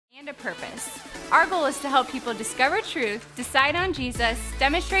And a purpose. Our goal is to help people discover truth, decide on Jesus,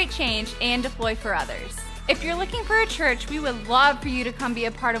 demonstrate change, and deploy for others. If you're looking for a church, we would love for you to come be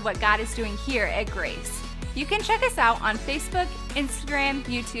a part of what God is doing here at Grace. You can check us out on Facebook, Instagram,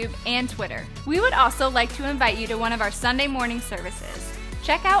 YouTube, and Twitter. We would also like to invite you to one of our Sunday morning services.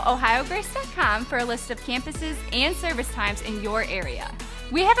 Check out ohiograce.com for a list of campuses and service times in your area.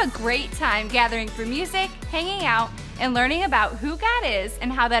 We have a great time gathering for music, hanging out, and learning about who God is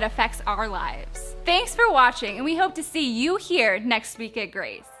and how that affects our lives. Thanks for watching, and we hope to see you here next week at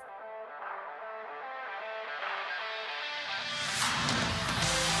Grace.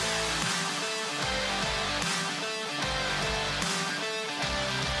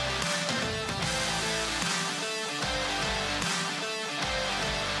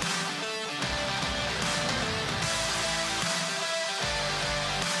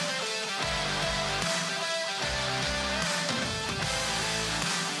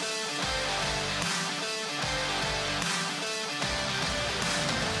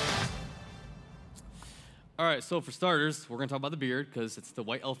 All right, so for starters, we're going to talk about the beard because it's the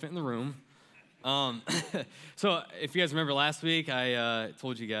white elephant in the room. So if you guys remember last week, I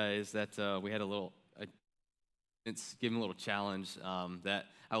told you guys that we had give them a little challenge that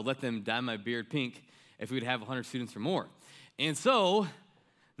I would let them dye my beard pink if we would have 100 students or more. And so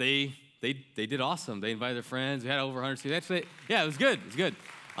they did awesome. They invited their friends. We had over 100 students. Actually, yeah, it was good. It was good.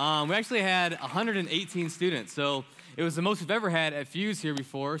 We actually had 118 students. So it was the most we've ever had at Fuse here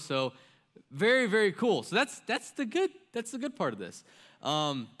before. So very, very cool. So that's the good part of this.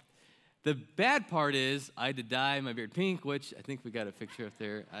 The bad part is I had to dye my beard pink, which I think we got a picture up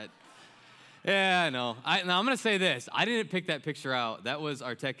there. Yeah, I know. Now I'm gonna say this. I didn't pick that picture out. That was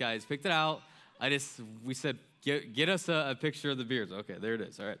our tech guys picked it out. We said get us a picture of the beards. Okay, there it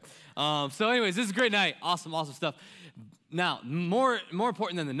is. All right. So anyways, this is a great night. Awesome stuff. Now, more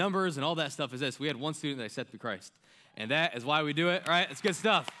important than the numbers and all that stuff is this. We had one student that accepted Christ, and that is why we do it. All right, it's good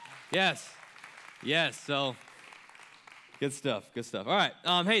stuff. Yes, so good stuff. All right,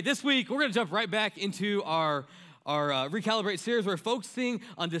 hey, this week we're going to jump right back into our Recalibrate series. We're focusing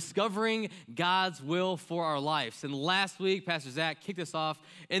on discovering God's will for our lives. And last week, Pastor Zach kicked us off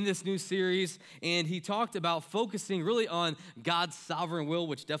in this new series, and he talked about focusing really on God's sovereign will,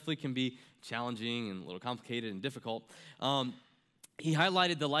 which definitely can be challenging and a little complicated and difficult. He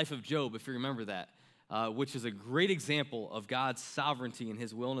highlighted the life of Job, if you remember that. Which is a great example of God's sovereignty and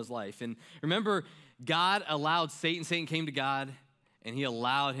his will in his life. And remember, God allowed Satan. Satan came to God, and he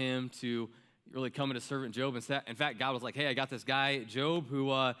allowed him to really come into servant Job. In fact, God was like, hey, I got this guy, Job,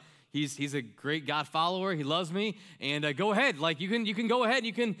 who he's a great God follower. He loves me, and go ahead. Like, you can go ahead.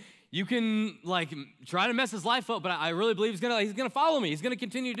 You can like try to mess his life up, but I really believe he's gonna follow me. He's gonna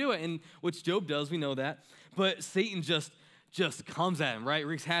continue to do it, and which Job does. We know that. But Satan just comes at him, right?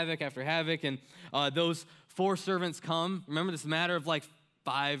 Wreaks havoc after havoc, and those 4 servants come. Remember, this is a matter of like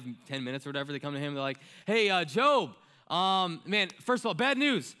 5-10 minutes or whatever. They come to him. They're like, hey, Job, man, first of all, bad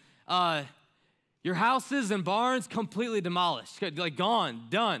news. Your houses and barns completely demolished, like gone,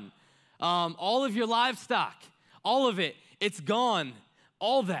 done. All of your livestock, all of it, it's gone,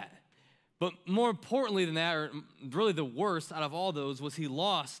 all that. But more importantly than that, or really the worst out of all those, was he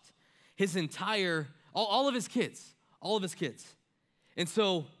lost his entire, all of his kids. All of his kids. And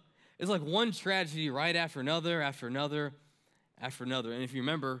so it's like one tragedy right after another. And if you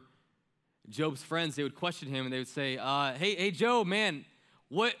remember, Job's friends, they would question him and they would say, hey, Job, man,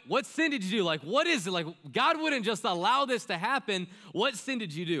 what sin did you do? Like, what is it? Like, God wouldn't just allow this to happen. What sin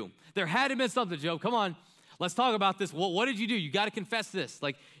did you do? There had to have been something, Job. Come on, let's talk about this. What did you do? You got to confess this.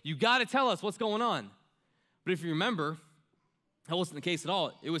 Like, you got to tell us what's going on. But if you remember, that wasn't the case at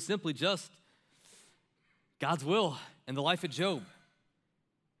all. It was simply just God's will and the life of Job.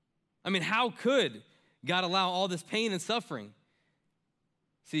 I mean, how could God allow all this pain and suffering?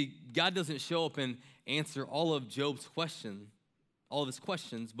 See, God doesn't show up and answer all of Job's questions, all of his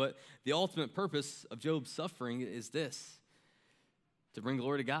questions, but the ultimate purpose of Job's suffering is this: to bring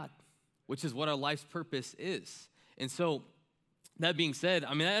glory to God, which is what our life's purpose is. And so, that being said,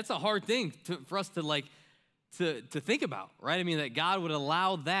 I mean, that's a hard thing for us to think about, right? I mean, that God would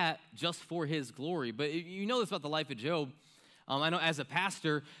allow that just for his glory. But you know this about the life of Job. I know as a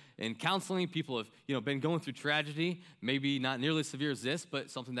pastor in counseling, people have, been going through tragedy, maybe not nearly as severe as this,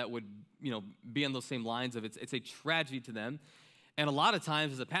 but something that would, be on those same lines of it's a tragedy to them. And a lot of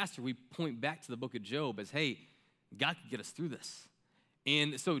times as a pastor, we point back to the book of Job as, hey, God can get us through this.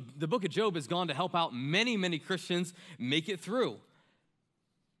 And so the book of Job has gone to help out many, many Christians make it through.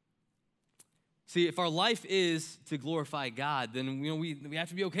 See, if our life is to glorify God, then we have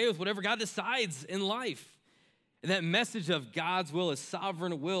to be okay with whatever God decides in life. And that message of God's will is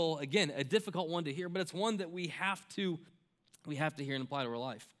sovereign will, again, a difficult one to hear, but it's one that we have to hear and apply to our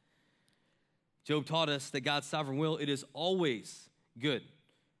life. Job taught us that God's sovereign will, it is always good,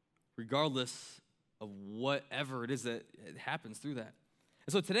 regardless of whatever it is that happens through that.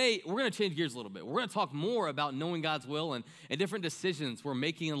 And so today, we're going to change gears a little bit. We're going to talk more about knowing God's will and different decisions we're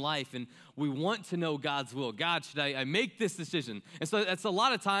making in life. And we want to know God's will. God, should I make this decision? And so that's a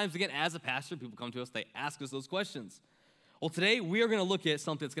lot of times, again, as a pastor, people come to us, they ask us those questions. Well, today, we are going to look at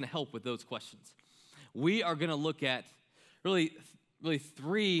something that's going to help with those questions. We are going to look at really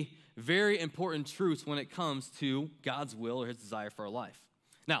three very important truths when it comes to God's will or his desire for our life.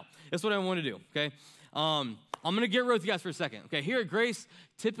 Now, that's what I want to do, okay? I'm going to get real with you guys for a second. Okay, here at Grace,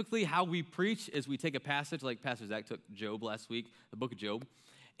 typically how we preach is we take a passage, like Pastor Zach took Job last week, the book of Job,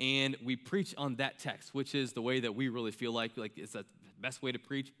 and we preach on that text, which is the way that we really feel like it's the best way to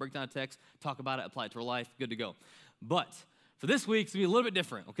preach, break down a text, talk about it, apply it to our life, good to go. But for this week, it's going to be a little bit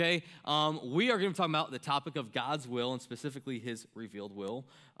different, okay? We are going to be talking about the topic of God's will, and specifically his revealed will,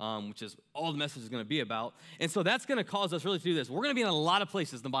 which is all the message is going to be about. And so that's going to cause us really to do this. We're going to be in a lot of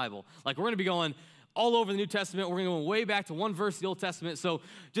places in the Bible. Like, we're going to be going all over the New Testament. We're going to go way back to one verse of the Old Testament. So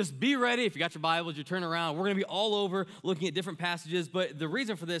just be ready. If you got your Bibles, you turn around. We're going to be all over looking at different passages. But the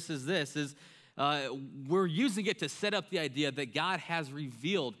reason for this is we're using it to set up the idea that God has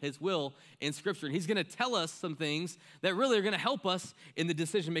revealed his will in Scripture. And he's going to tell us some things that really are going to help us in the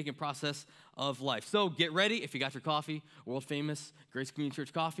decision-making process of life. So get ready. If you got your coffee, world famous Grace Community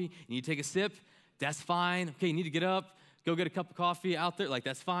Church coffee, you need to take a sip, that's fine. Okay, you need to get up, go get a cup of coffee out there. Like,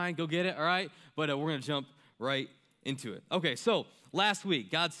 that's fine. Go get it, all right? But we're going to jump right into it. Okay, so last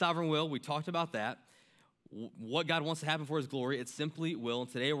week, God's sovereign will, we talked about that. What God wants to happen for his glory, it's simply will.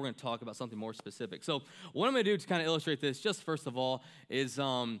 And today we're going to talk about something more specific. So what I'm going to do to kind of illustrate this, just first of all, is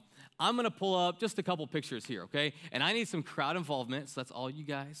I'm going to pull up just a couple pictures here, okay? And I need some crowd involvement, so that's all you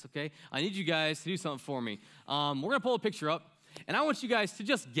guys, okay? I need you guys to do something for me. We're going to pull a picture up, and I want you guys to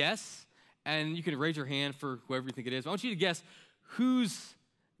just guess, and you can raise your hand for whoever you think it is. I want you to guess whose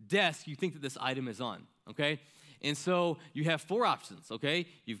desk you think that this item is on, okay? And so you have four options, okay?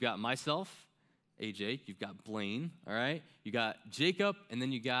 You've got myself, AJ, you've got Blaine, all right? You got Jacob, and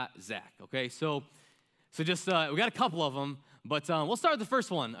then you got Zach, okay? So just, we got a couple of them, but we'll start with the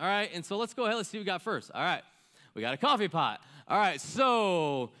first one, all right? And so let's go ahead, let's see what we got first. All right, we got a coffee pot. All right,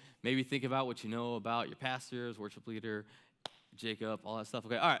 so maybe think about what you know about your pastors, worship leader, Jacob, all that stuff,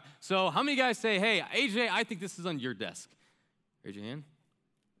 okay? All right, so how many guys say, hey, AJ, I think this is on your desk? Raise your hand.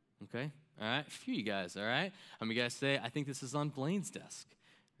 Okay, all right, a few of you guys, all right? How many guys say, I think this is on Blaine's desk?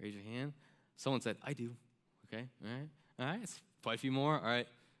 Raise your hand. Someone said, I do. Okay, all right, it's quite a few more. All right,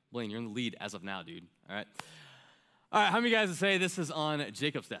 Blaine, you're in the lead as of now, dude. All right, how many guys would say this is on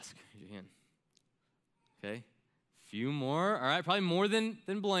Jacob's desk? Raise your hand. Okay, few more. All right, probably more than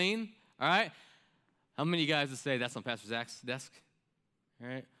Blaine. All right, how many guys would say that's on Pastor Zach's desk? All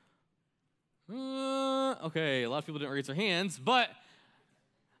right. Okay, a lot of people didn't raise their hands, but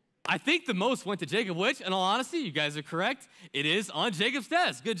I think the most went to Jacob, which, in all honesty, you guys are correct. It is on Jacob's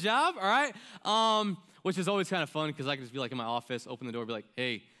desk. Good job, all right? Which is always kind of fun because I can just be like in my office, open the door, be like,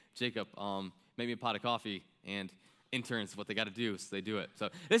 hey, Jacob, make me a pot of coffee. And interns, what they got to do, so they do it. So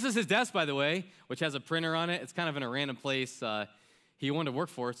this is his desk, by the way, which has a printer on it. It's kind of in a random place. He wanted to work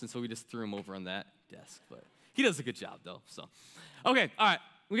for us, and so we just threw him over on that desk. But he does a good job, though. So, okay, all right,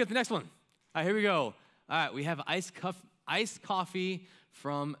 we got the next one. All right, here we go. All right, we have iced coffee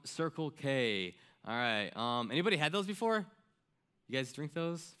from Circle K. All right. Anybody had those before? You guys drink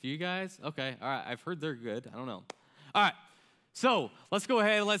those? A few guys? Okay. All right. I've heard they're good. I don't know. All right. So let's go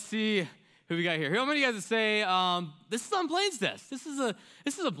ahead. Let's see who we got here. How many of you guys would say this is on Blaine's desk? This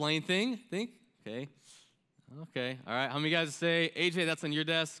is a Blaine thing. I think. Okay. Okay. All right. How many of you guys would say AJ? That's on your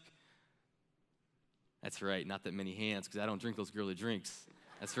desk. That's right. Not that many hands because I don't drink those girly drinks.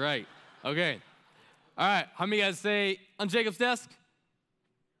 That's right. Okay. All right. How many of you guys say on Jacob's desk?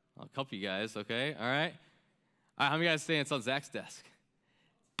 A couple of you guys, okay, all right. All right, how many guys say it's on Zach's desk?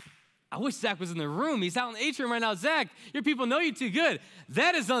 I wish Zach was in the room. He's out in the atrium right now. Zach, your people know you too good.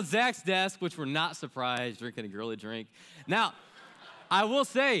 That is on Zach's desk, which we're not surprised, drinking a girly drink. Now, I will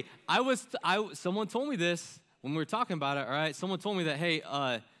say, someone told me this when we were talking about it, all right? Someone told me that, hey,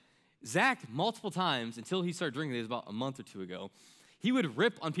 Zach, multiple times, until he started drinking, it was about a month or two ago, he would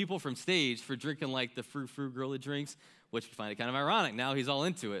rip on people from stage for drinking like the frou-frou girly drinks, which we find it kind of ironic. Now he's all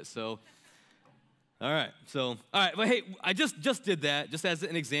into it, so. All right, but hey, I just did that, just as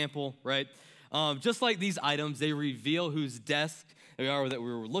an example, right? Just like these items, they reveal whose desk they are that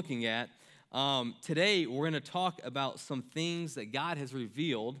we were looking at. Today, we're going to talk about some things that God has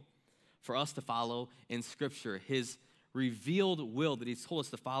revealed for us to follow in Scripture, his revealed will that he's told us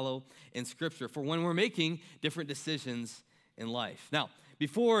to follow in Scripture for when we're making different decisions in life. Now,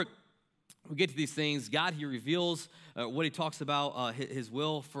 before we get to these things, God, he reveals what he talks about, his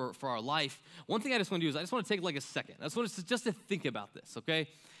will for our life. One thing I just want to do is I just want to take like a second. I just want to just to think about this, okay?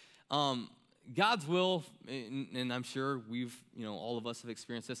 God's will, and I'm sure all of us have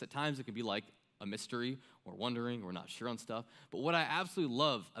experienced this. At times it can be like a mystery or wondering or not sure on stuff. But what I absolutely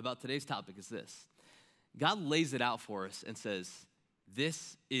love about today's topic is this. God lays it out for us and says,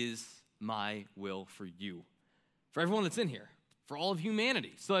 this is my will for you, for everyone that's in here, for all of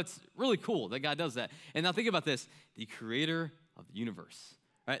humanity. So it's really cool that God does that. And now think about this. The creator of the universe,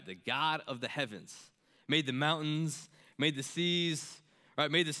 right? The God of the heavens, made the mountains, made the seas, right?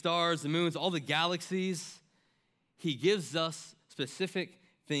 Made the stars, the moons, all the galaxies. He gives us specific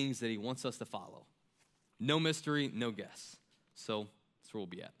things that he wants us to follow. No mystery, no guess. So that's where we'll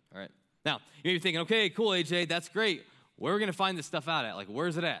be at, all right? Now, you may be thinking, okay, cool, AJ, that's great. Where are we going to find this stuff out at? Like,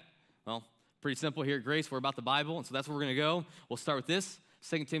 where's it at? Well, pretty simple here at Grace. We're about the Bible, and so that's where we're going to go. We'll start with this,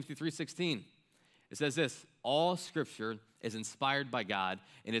 2 Timothy 3:16. It says this, all Scripture is inspired by God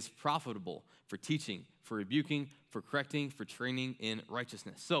and is profitable for teaching, for rebuking, for correcting, for training in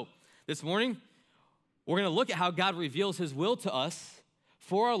righteousness. So this morning, we're going to look at how God reveals his will to us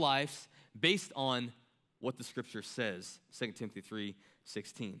for our lives based on what the Scripture says, 2 Timothy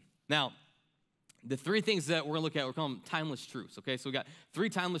 3:16. Now, the three things that we're going to look at, we're calling them timeless truths, okay? So we got three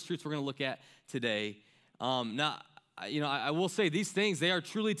timeless truths we're going to look at today. I will say these things, they are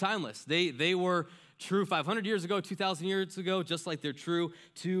truly timeless. They were true 500 years ago, 2,000 years ago, just like they're true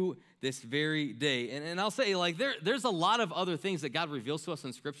to this very day. And I'll say, like, there's a lot of other things that God reveals to us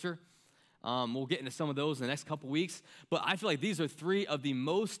in Scripture. We'll get into some of those in the next couple weeks. But I feel like these are three of the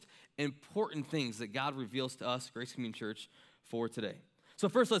most important things that God reveals to us, Grace Community Church, for today. So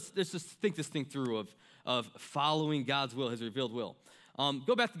first, let's just think this thing through of following God's will, his revealed will.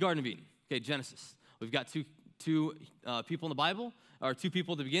 Go back to the Garden of Eden, okay, Genesis. We've got two people in the Bible, or two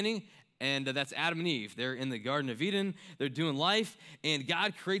people at the beginning, and that's Adam and Eve. They're in the Garden of Eden. They're doing life, and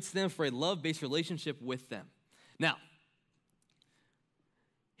God creates them for a love-based relationship with them. Now,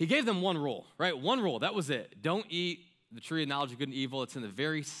 he gave them one rule, right? One rule, that was it. Don't eat the tree of knowledge of good and evil. It's in the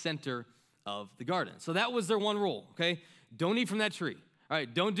very center of the garden. So that was their one rule, okay? Don't eat from that tree. All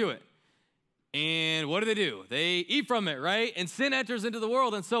right, don't do it. And what do? They eat from it, right? And sin enters into the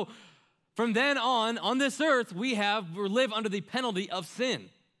world. And so from then on this earth, we live under the penalty of sin.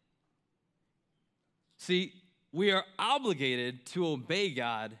 See, we are obligated to obey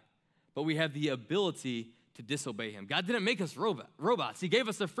God, but we have the ability to disobey him. God didn't make us robots. He gave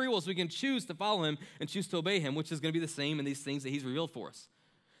us the free will so we can choose to follow him and choose to obey him, which is going to be the same in these things that he's revealed for us.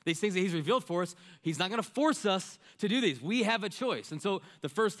 These things that he's revealed for us, he's not going to force us to do these. We have a choice. And so the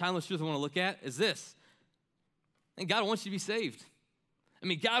first timeless truth I want to look at is this. And God wants you to be saved. I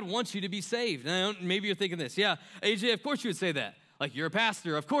mean, God wants you to be saved. And maybe you're thinking this. Yeah, AJ, of course you would say that. Like, you're a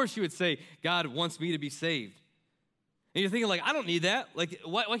pastor. Of course you would say, God wants me to be saved. And you're thinking, like, I don't need that. Like,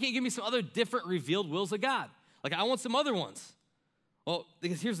 why can't you give me some other different revealed wills of God? Like, I want some other ones. Well,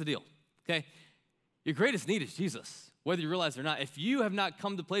 because here's the deal, okay? Your greatest need is Jesus. Whether you realize it or not, if you have not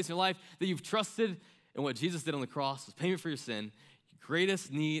come to a place in your life that you've trusted in what Jesus did on the cross as payment for your sin, your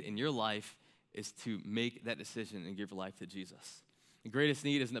greatest need in your life is to make that decision and give your life to Jesus. The greatest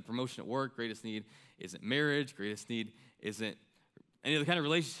need isn't a promotion at work. Greatest need isn't marriage. Greatest need isn't any other kind of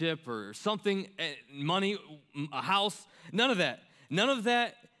relationship or something, money, a house, none of that. None of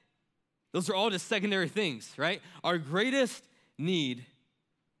that, those are all just secondary things, right? Our greatest need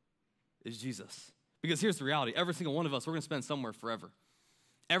is Jesus. Because here's the reality. Every single one of us, we're going to spend somewhere forever.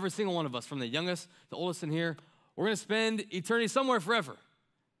 Every single one of us, from the youngest to the oldest in here, we're going to spend eternity somewhere forever.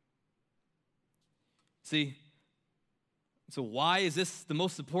 See, so why is this the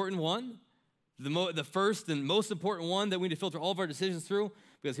most important one? The first and most important one that we need to filter all of our decisions through?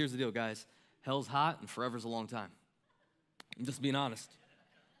 Because here's the deal, guys. Hell's hot and forever's a long time. I'm just being honest.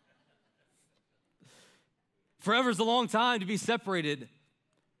 Forever's a long time to be separated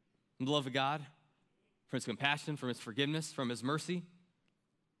from the love of God, from his compassion, from his forgiveness, from his mercy.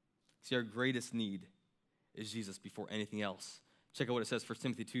 See, our greatest need is Jesus before anything else. Check out what it says, 1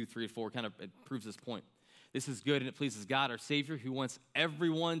 Timothy 2:3-4, kind of it proves this point. This is good and it pleases God, our Savior, who wants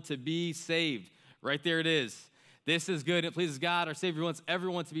everyone to be saved. Right there it is. This is good and it pleases God, our Savior, who wants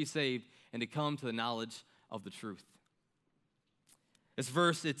everyone to be saved and to come to the knowledge of the truth. This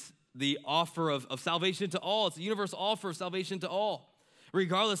verse, it's the offer of salvation to all. It's a universal offer of salvation to all.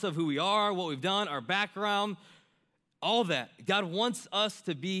 Regardless of who we are, what we've done, our background, all that. God wants us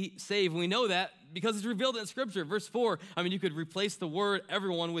to be saved. We know that because it's revealed in Scripture. Verse 4, you could replace the word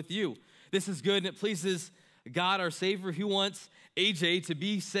everyone with you. This is good, and it pleases God, our Savior, who wants AJ to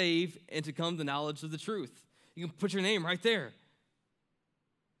be saved and to come to knowledge of the truth. You can put your name right there.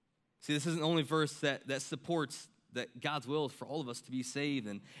 See, this isn't the only verse that supports that God's will is for all of us to be saved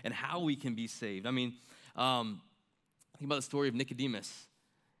and how we can be saved. I mean, think about the story of Nicodemus,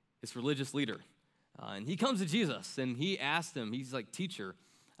 this religious leader. And he comes to Jesus, and he asked him, he's like, teacher,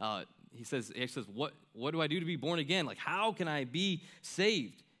 he actually says, what do I do to be born again? Like, how can I be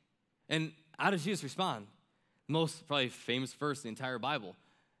saved? And how does Jesus respond? Most probably famous verse in the entire Bible,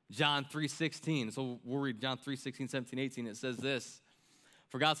 John 3:16. So we'll read John 3:16, 17, 18. It says this,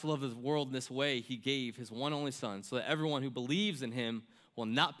 for God so loved the world in this way, he gave his one only son, so that everyone who believes in him will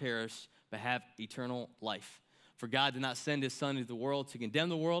not perish, but have eternal life. For God did not send his son into the world to condemn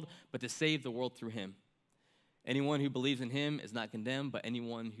the world, but to save the world through him. Anyone who believes in him is not condemned, but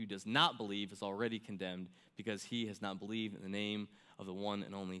anyone who does not believe is already condemned, because he has not believed in the name of the one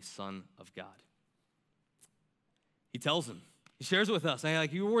and only Son of God. He tells him, he shares it with us, and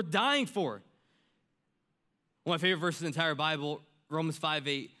like, you were dying for. One of my favorite verses in the entire Bible, Romans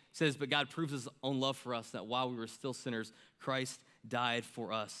 5:8 says, but God proves his own love for us, that while we were still sinners, Christ died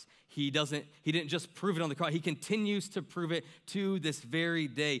for us. He didn't just prove it on the cross. He continues to prove it to this very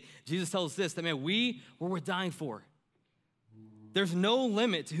day. Jesus tells us this, that man, we were worth dying for. There's no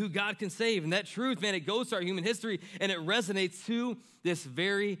limit to who God can save. And that truth, man, it goes to our human history, and it resonates to this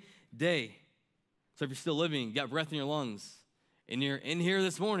very day. So if you're still living, you got breath in your lungs, and you're in here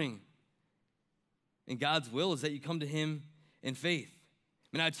this morning, and God's will is that you come to him in faith.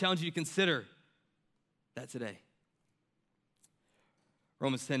 I mean, I challenge you to consider that today.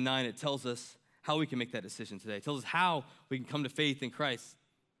 Romans 10:9, it tells us how we can make that decision today. It tells us how we can come to faith in Christ.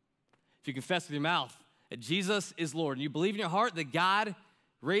 If you confess with your mouth that Jesus is Lord, and you believe in your heart that God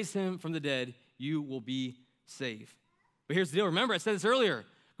raised him from the dead, you will be saved. But here's the deal. Remember, I said this earlier.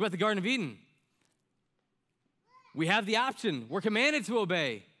 Go back to the Garden of Eden. We have the option. We're commanded to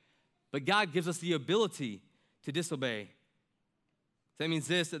obey. But God gives us the ability to disobey. That means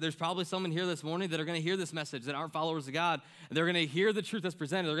this, that there's probably someone here this morning that are going to hear this message that aren't followers of God, and they're going to hear the truth that's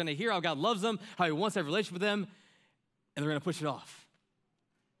presented. They're going to hear how God loves them, how he wants to have a relationship with them, and they're going to push it off.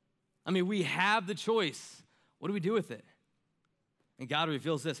 I mean, we have the choice. What do we do with it? And God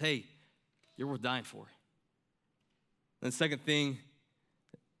reveals this, hey, you're worth dying for. And the second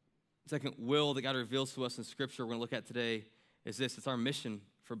will that God reveals to us in Scripture we're going to look at today is this. It's our mission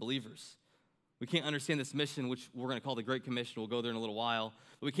for believers. We can't understand this mission, which we're going to call the Great Commission. We'll go there in a little while.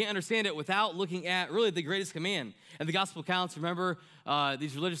 But we can't understand it without looking at really the greatest command. And the gospel accounts, remember,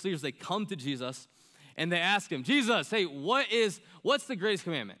 these religious leaders, they come to Jesus, and they ask him, Jesus, hey, what's the greatest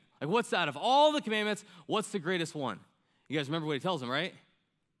commandment? Like, what's out of all the commandments, what's the greatest one? You guys remember what he tells them, right?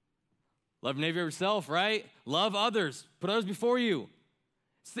 Love your neighbor yourself, right? Love others. Put others before you.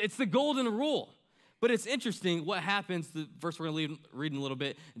 It's the golden rule. But it's interesting what happens, the verse we're going to read in a little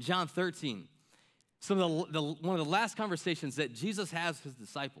bit, John 13. One of the last conversations that Jesus has with his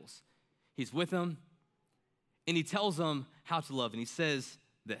disciples. He's with them, and he tells them how to love. And he says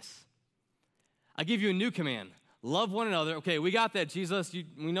this, I give you a new command. Love one another. Okay, we got that, Jesus.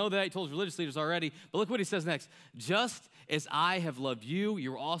 We know that. He told his religious leaders already. But look what he says next. Just as I have loved you,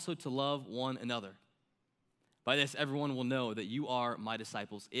 you're also to love one another. By this, everyone will know that you are my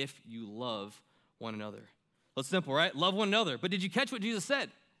disciples if you love one another. Well, it's simple, right? Love one another. But did you catch what Jesus said?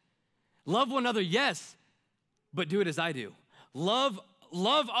 Love one another, yes, but do it as I do. Love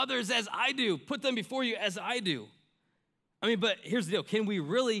others as I do. Put them before you as I do. I mean, but here's the deal. Can we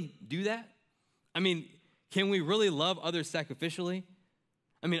really do that? I mean, can we really love others sacrificially?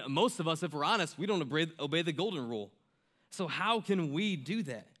 I mean, most of us, if we're honest, we don't obey the golden rule. So how can we do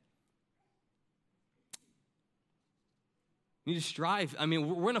that? We need to strive. I mean,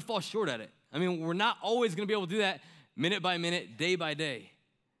 we're going to fall short at it. I mean, we're not always going to be able to do that minute by minute, day by day.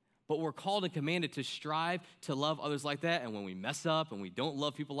 But we're called and commanded to strive to love others like that. And when we mess up and we don't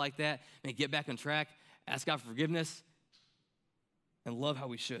love people like that, man, get back on track, ask God for forgiveness, and love how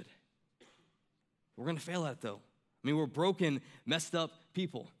we should. We're going to fail at it, though. I mean, we're broken, messed up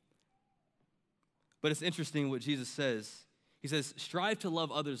people. But it's interesting what Jesus says. He says, strive to love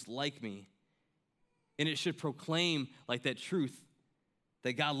others like me. And it should proclaim like that truth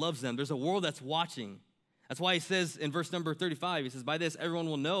that God loves them. There's a world that's watching. That's why he says in verse number 35, he says, by this, everyone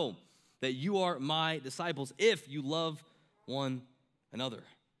will know that you are my disciples if you love one another.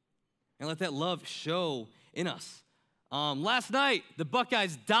 And let that love show in us. Last night, the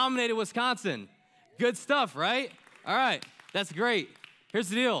Buckeyes dominated Wisconsin. Good stuff, right? All right, that's great. Here's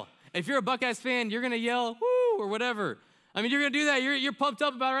the deal. If you're a Buckeyes fan, you're going to yell, woo, or whatever. I mean, you're going to do that. You're pumped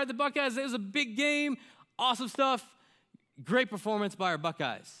up about it, right? The Buckeyes, it was a big game, awesome stuff. Great performance by our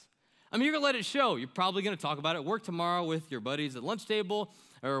Buckeyes. I mean, you're going to let it show. You're probably going to talk about it at work tomorrow with your buddies at lunch table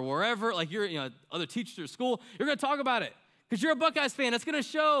or wherever, like you're, other teachers at school. You're going to talk about it because you're a Buckeyes fan. That's going to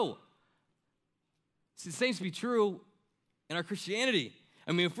show. See, the same to be true in our Christianity.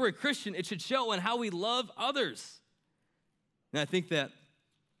 I mean, if we're a Christian, it should show in how we love others. And I think that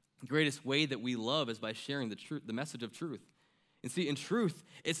the greatest way that we love is by sharing the truth, the message of truth. And see, in truth,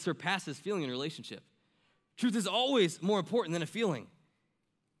 it surpasses feeling in a relationship. Truth is always more important than a feeling.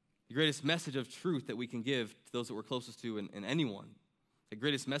 The greatest message of truth that we can give to those that we're closest to and anyone, the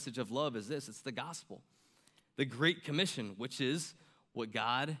greatest message of love is this. It's the gospel. The Great Commission, which is what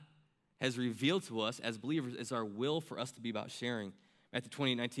God has revealed to us as believers, is our will for us to be about sharing. Matthew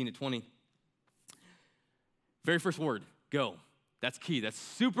 28:19-20. Very first word, go. That's key. That's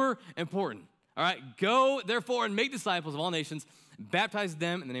super important. All right, go, therefore, and make disciples of all nations, baptize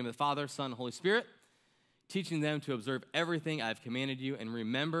them in the name of the Father, Son, and Holy Spirit, teaching them to observe everything I've commanded you, and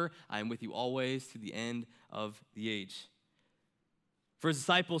remember, I am with you always to the end of the age. For his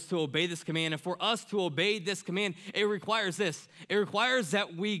disciples to obey this command, and for us to obey this command, it requires this. It requires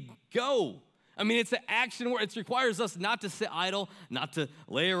that we go. I mean, it's an action where it requires us not to sit idle, not to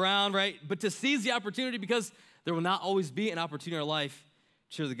lay around, right? But to seize the opportunity, because there will not always be an opportunity in our life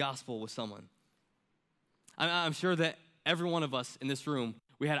to share the gospel with someone. I'm sure that every one of us in this room,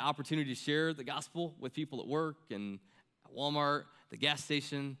 we had an opportunity to share the gospel with people at work and at Walmart, the gas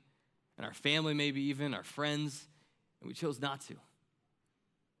station, and our family maybe even, our friends, and we chose not to.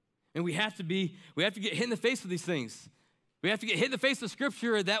 And we have to get hit in the face with these things. We have to get hit in the face with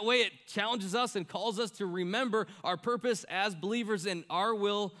Scripture. That way it challenges us and calls us to remember our purpose as believers, and our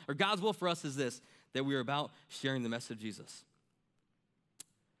will, or God's will for us is this, that we are about sharing the message of Jesus.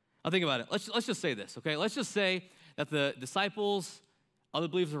 I'll think about it. Let's just say this, okay? Let's just say that the disciples, other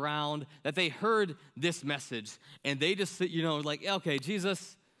believers around, that they heard this message, and they just, like, okay,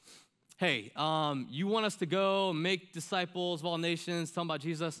 Jesus, hey, you want us to go make disciples of all nations, tell them about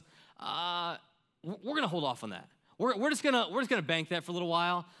Jesus? We're going to hold off on that. We're just gonna bank that for a little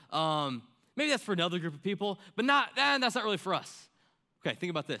while. Maybe that's for another group of people, but that's not really for us. Okay, think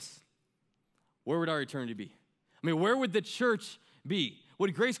about this. Where would our eternity be? I mean, where would the church be?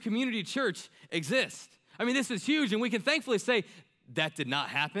 Would Grace Community Church exist? I mean, this is huge, and we can thankfully say that did not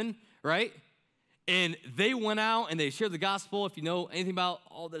happen, right? And they went out and they shared the gospel. If you know anything about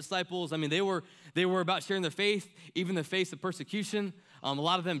all the disciples, I mean, they were about sharing their faith, even in the face of persecution. A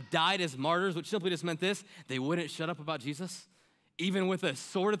lot of them died as martyrs, which simply just meant this: they wouldn't shut up about Jesus. Even with a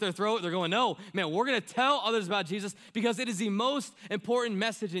sword at their throat, they're going, no, man, we're going to tell others about Jesus because it is the most important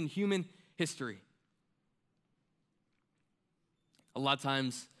message in human history. A lot of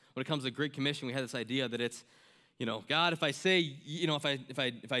times when it comes to the Great Commission, we have this idea that it's, God, if I say,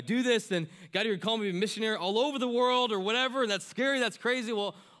 if I do this, then God, you're going to call me a missionary all over the world or whatever, and that's scary, that's crazy.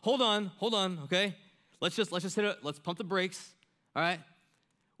 Well, hold on, okay? Let's just hit it. Let's pump the brakes, all right?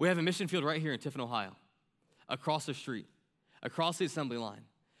 We have a mission field right here in Tiffin, Ohio, across the street, across the assembly line,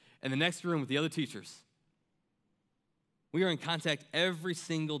 in the next room with the other teachers. We are in contact every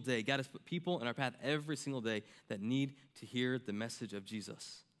single day. God has put people in our path every single day that need to hear the message of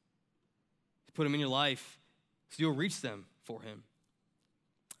Jesus. He's put them in your life so you'll reach them for him.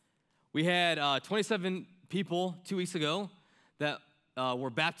 We had 27 people 2 weeks ago that were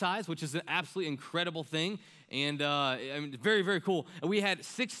baptized, which is an absolutely incredible thing, and very, very cool. And we had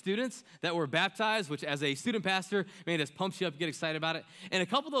 6 students that were baptized, which as a student pastor, man, it just pumps you up, you get excited about it. And a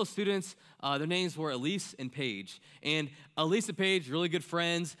couple of those students, their names were Elise and Paige. And Elise and Paige, really good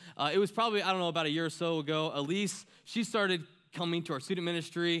friends. It was probably, about a year or so ago. Elise, she started coming to our student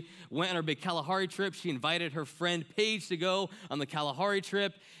ministry, went on our big Kalahari trip. She invited her friend Paige to go on the Kalahari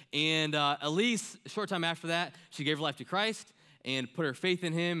trip. And Elise, a short time after that, she gave her life to Christ and put her faith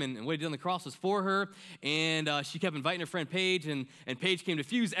in him, and what he did on the cross was for her. And she kept inviting her friend Paige, and Paige came to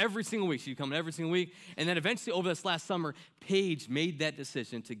Fuse every single week. She'd come every single week. And then eventually, over this last summer, Paige made that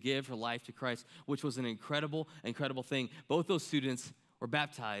decision to give her life to Christ, which was an incredible, incredible thing. Both those students were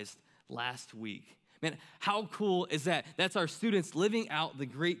baptized last week. Man, how cool is that? That's our students living out the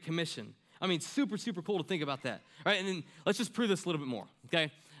Great Commission. I mean, super, super cool to think about that. All right, and then let's just prove this a little bit more,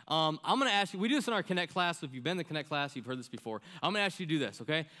 okay? I'm going to ask you, we do this in our Connect class, so if you've been in the Connect class, you've heard this before. I'm going to ask you to do this,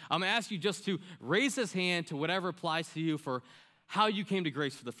 okay? I'm going to ask you just to raise this hand to whatever applies to you for how you came to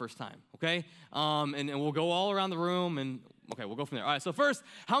grace for the first time, okay? And we'll go all around the room, and okay, we'll go from there. All right, so first,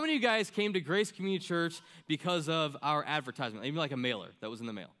 how many of you guys came to Grace Community Church because of our advertisement, even like a mailer that was in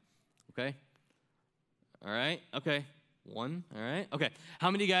the mail, okay? All right, okay. 1, all right, okay.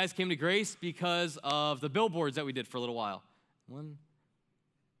 How many of you guys came to Grace because of the billboards that we did for a little while? 1.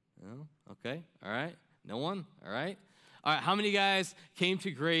 No? Okay, all right. No one? All right. All right, how many of you guys came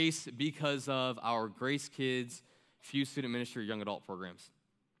to Grace because of our Grace Kids Few Student Ministry Young Adult programs?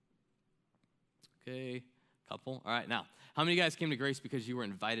 Okay, couple. All right, now, how many of you guys came to Grace because you were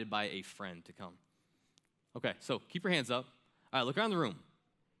invited by a friend to come? Okay, so keep your hands up. All right, look around the room.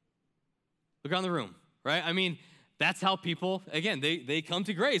 Look around the room, right? I mean, that's how people, again, they come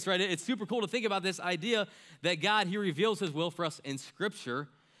to Grace, right? It's super cool to think about this idea that God, he reveals his will for us in Scripture,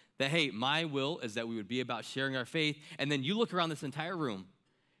 that, hey, my will is that we would be about sharing our faith. And then you look around this entire room,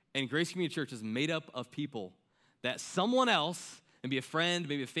 and Grace Community Church is made up of people that someone else, maybe a friend,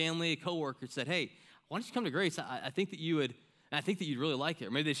 maybe a family, a coworker, said, hey, why don't you come to Grace? I think that you'd really like it.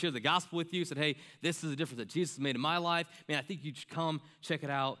 Or maybe they shared the gospel with you, said, hey, this is the difference that Jesus made in my life. Man, I think you should come check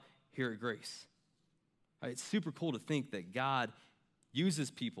it out here at Grace. Right? It's super cool to think that God uses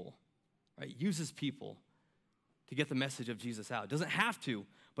people, right? Uses people to get the message of Jesus out. Doesn't have to,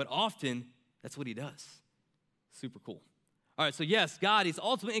 but often that's what he does. Super cool. All right, so yes, God, he's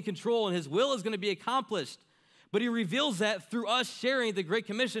ultimately in control and his will is going to be accomplished. But he reveals that through us sharing the Great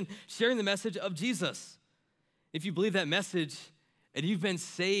Commission, sharing the message of Jesus. If you believe that message and you've been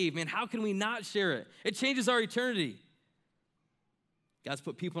saved, man, how can we not share it? It changes our eternity. God's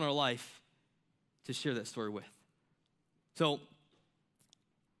put people in our life to share that story with. So,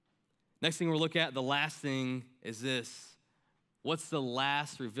 next thing we'll look at, the last thing is this. What's the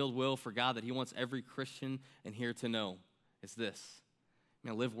last revealed will for God that he wants every Christian in here to know? It's this.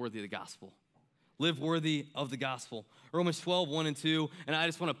 Live worthy of the gospel. Live worthy of the gospel. Romans 12, 1 and 2. And I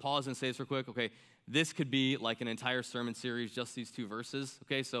just want to pause and say this real quick. Okay, this could be like an entire sermon series, just these two verses.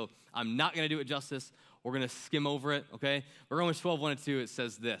 Okay, so I'm not going to do it justice. We're going to skim over it, okay? But Romans 12, 1 and 2, it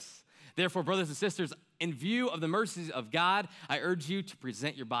says this. Therefore, brothers and sisters, in view of the mercies of God, I urge you to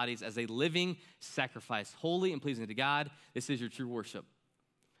present your bodies as a living sacrifice, holy and pleasing to God. This is your true worship.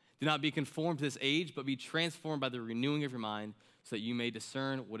 Do not be conformed to this age, but be transformed by the renewing of your mind, so that you may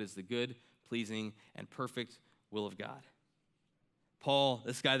discern what is the good, pleasing, and perfect will of God. Paul,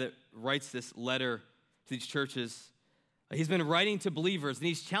 this guy that writes this letter to these churches, he's been writing to believers, and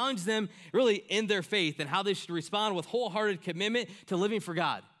he's challenged them really in their faith and how they should respond with wholehearted commitment to living for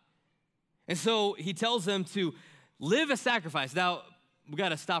God. And so he tells them to live a sacrifice. Now, we got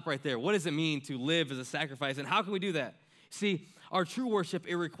to stop right there. What does it mean to live as a sacrifice, and how can we do that? See, our true worship,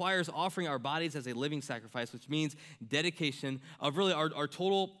 it requires offering our bodies as a living sacrifice, which means dedication of really our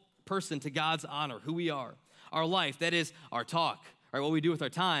total person to God's honor, who we are. Our life, that is our talk, right? What we do with our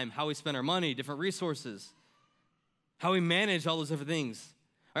time, how we spend our money, different resources, how we manage all those different things.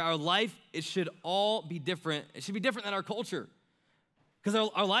 Our life, it should all be different. It should be different than our culture.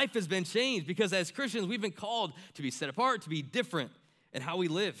 Because our life has been changed, because as Christians, we've been called to be set apart, to be different in how we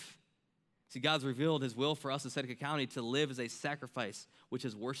live. See, God's revealed his will for us in Seneca County to live as a sacrifice, which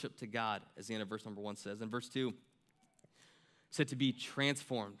is worship to God, as the end of verse number 1 says. And verse 2 said to be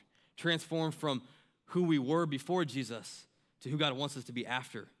transformed. Transformed from who we were before Jesus to who God wants us to be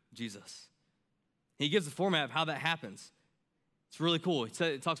after Jesus. He gives the format of how that happens. It's really cool.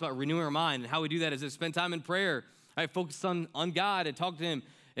 It talks about renewing our mind, and how we do that is to spend time in prayer, right? Focus on God and talk to him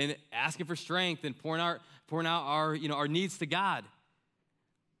and asking for strength and pouring out our needs to God.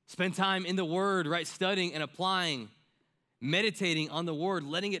 Spend time in the Word, right? Studying and applying, meditating on the Word,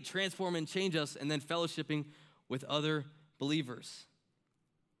 letting it transform and change us, and then fellowshipping with other believers.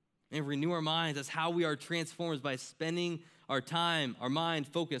 And renew our minds. That's how we are transformed, by spending our time, our mind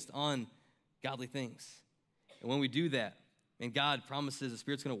focused on godly things. And when we do that, and God promises the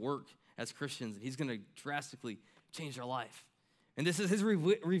Spirit's going to work as Christians, and he's going to drastically change our life. And this is his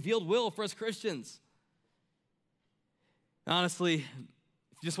revealed will for us Christians. Honestly,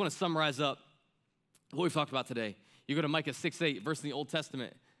 if you just want to summarize up what we've talked about today, you go to Micah 6:8, verse in the Old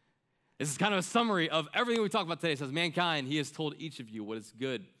Testament. This is kind of a summary of everything we talked about today. It says, mankind, he has told each of you what is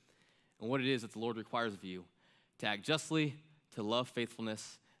good and what it is that the Lord requires of you, to act justly, to love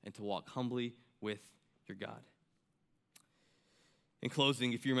faithfulness, and to walk humbly with your God. In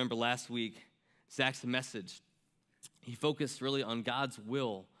closing, if you remember last week, Zach's message, he focused really on God's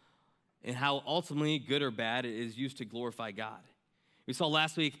will and how ultimately, good or bad, it is used to glorify God. We saw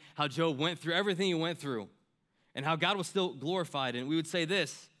last week how Job went through everything he went through and how God was still glorified. And we would say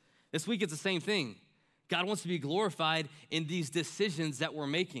this week it's the same thing. God wants to be glorified in these decisions that we're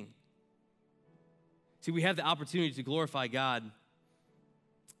making. See, we have the opportunity to glorify God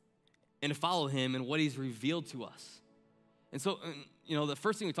and to follow him in what he's revealed to us. And so, the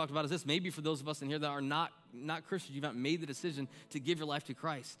first thing we talked about is this. Maybe for those of us in here that are not Christians, you've not made the decision to give your life to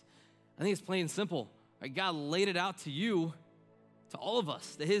Christ. I think it's plain and simple. Right? God laid it out to you, to all of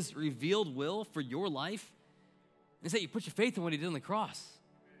us, that his revealed will for your life is that you put your faith in what he did on the cross.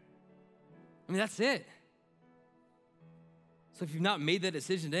 I mean, that's it. So if you've not made that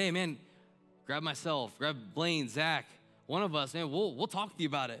decision today, man, grab myself, grab Blaine, Zach, one of us, man, we'll talk to you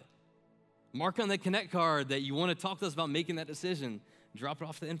about it. Mark on the Connect card that you want to talk to us about making that decision. Drop it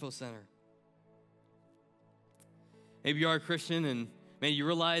off to the info center. Maybe you are a Christian and, man, you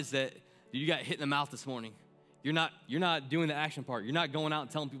realize that you got hit in the mouth this morning. You're not doing the action part. You're not going out and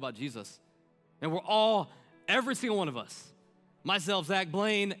telling people about Jesus. And we're all, every single one of us, myself, Zach,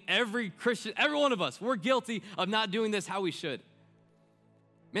 Blaine, every Christian, every one of us, we're guilty of not doing this how we should.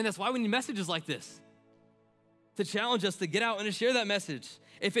 Man, that's why we need messages like this, to challenge us to get out and to share that message.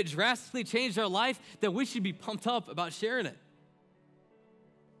 If it drastically changed our life, then we should be pumped up about sharing it.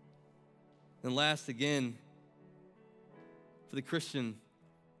 And last, again, for the Christian,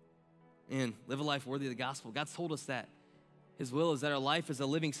 and live a life worthy of the gospel. God's told us that. His will is that our life is a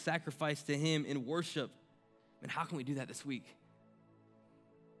living sacrifice to him in worship. And how can we do that this week?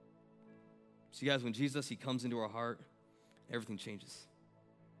 See, guys, when Jesus, he comes into our heart, everything changes.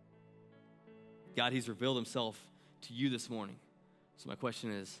 God, he's revealed himself to you this morning. So my question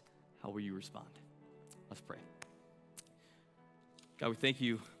is, how will you respond? Let's pray. God, we thank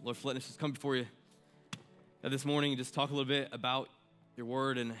you, Lord, for letting us just come before you. God, this morning, just talk a little bit about your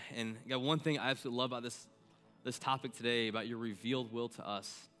word. And God, one thing I absolutely love about this topic today, about your revealed will to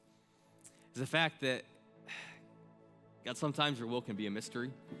us, is the fact that, God, sometimes your will can be a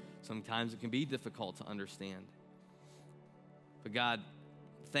mystery. Sometimes it can be difficult to understand. But God,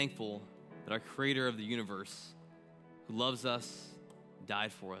 thankful that our creator of the universe, who loves us,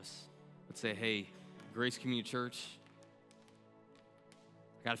 died for us, would say, hey, Grace Community Church,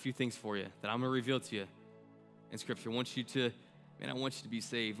 I got a few things for you that I'm going to reveal to you in Scripture. I want you to be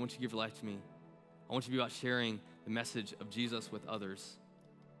saved. I want you to give your life to me. I want you to be about sharing the message of Jesus with others.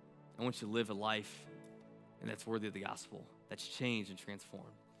 I want you to live a life, and that's worthy of the gospel, that's changed and transformed.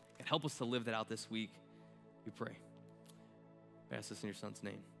 God, help us to live that out this week, we pray. I ask this in your son's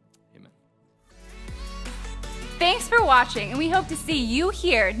name. Amen. Thanks for watching, and we hope to see you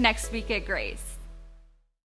here next week at Grace.